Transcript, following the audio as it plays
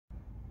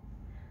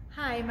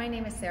Hi, my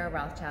name is Sara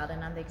Rothschild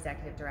and I'm the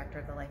Executive Director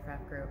of the Life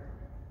Raft Group.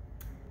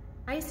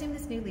 I assumed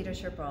this new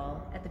leadership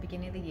role at the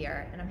beginning of the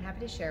year, and I'm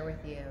happy to share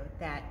with you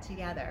that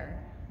together,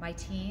 my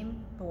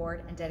team,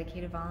 board, and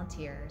dedicated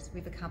volunteers,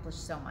 we've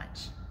accomplished so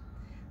much.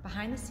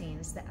 Behind the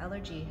scenes, the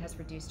LRG has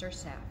reduced our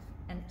staff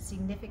and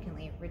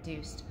significantly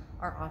reduced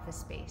our office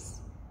space.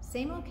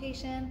 Same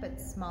location,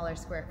 but smaller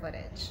square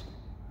footage.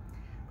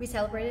 We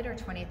celebrated our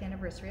 20th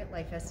anniversary at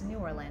Life Fest in New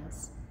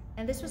Orleans,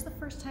 and this was the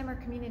first time our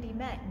community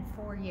met in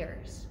 4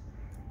 years.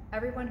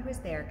 Everyone who was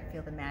there could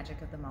feel the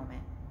magic of the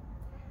moment.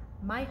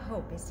 My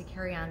hope is to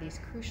carry on these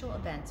crucial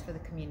events for the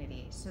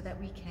community so that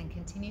we can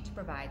continue to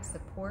provide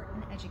support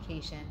and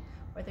education,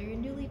 whether you're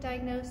newly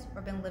diagnosed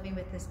or been living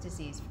with this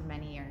disease for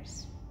many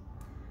years.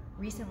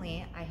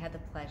 Recently, I had the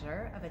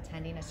pleasure of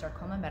attending a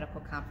sarcoma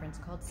medical conference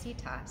called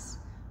CTOS,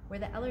 where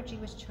the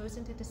LRG was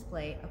chosen to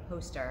display a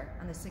poster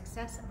on the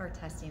success of our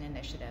testing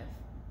initiative.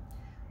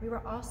 We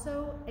were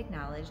also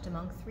acknowledged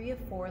among 3 of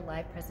 4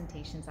 live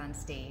presentations on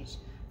stage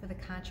for the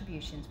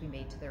contributions we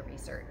made to their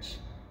research.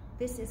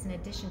 This is in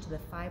addition to the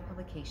 5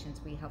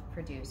 publications we helped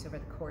produce over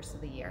the course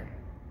of the year.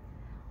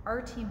 Our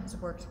team has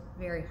worked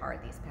very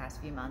hard these past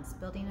few months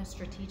building a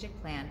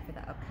strategic plan for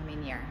the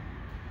upcoming year.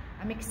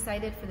 I'm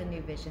excited for the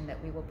new vision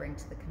that we will bring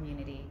to the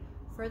community,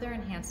 further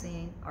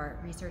enhancing our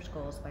research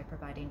goals by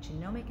providing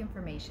genomic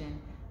information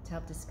to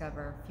help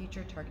discover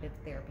future targeted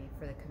therapy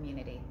for the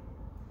community.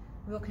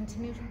 We will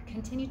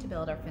continue to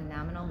build our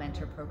phenomenal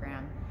mentor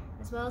program,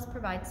 as well as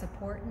provide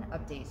support and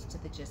updates to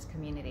the GIST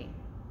community.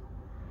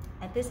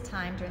 At this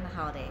time during the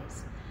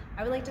holidays,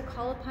 I would like to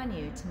call upon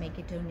you to make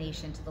a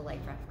donation to the Life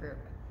Raft Group.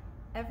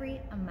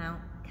 Every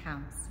amount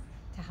counts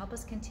to help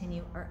us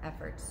continue our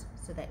efforts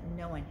so that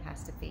no one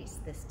has to face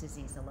this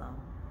disease alone.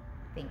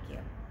 Thank you.